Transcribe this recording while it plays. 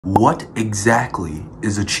What exactly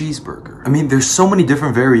is a cheeseburger? I mean, there's so many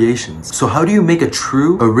different variations. So how do you make a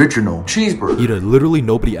true, original cheeseburger? Yeeda, literally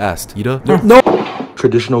nobody asked. Yeeda? No!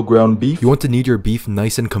 Traditional ground beef. You want to knead your beef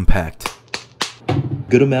nice and compact.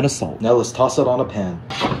 Good amount of salt. Now let's toss it on a pan.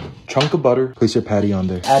 Chunk of butter. Place your patty on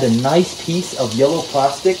there. Add a nice piece of yellow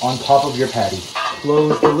plastic on top of your patty.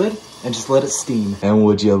 Close the lid and just let it steam. And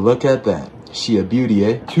would you look at that? She a beauty,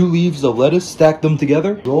 eh? 2 leaves of lettuce, stack them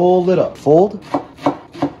together. Roll it up. Fold.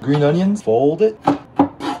 Green onions, fold it.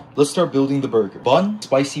 Let's start building the burger. Bun,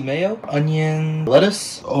 spicy mayo, onion,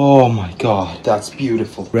 lettuce. Oh my god, that's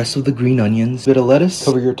beautiful. Rest of the green onions, bit of lettuce.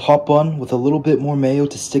 Cover your top bun with a little bit more mayo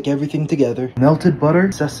to stick everything together. Melted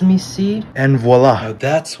butter, sesame seed, and voila. Now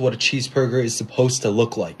that's what a cheeseburger is supposed to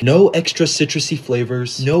look like. No extra citrusy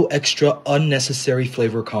flavors, no extra unnecessary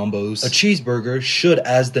flavor combos. A cheeseburger should,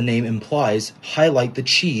 as the name implies, highlight the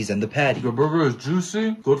cheese and the patty. The burger is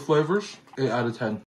juicy, good flavors, 8 out of 10.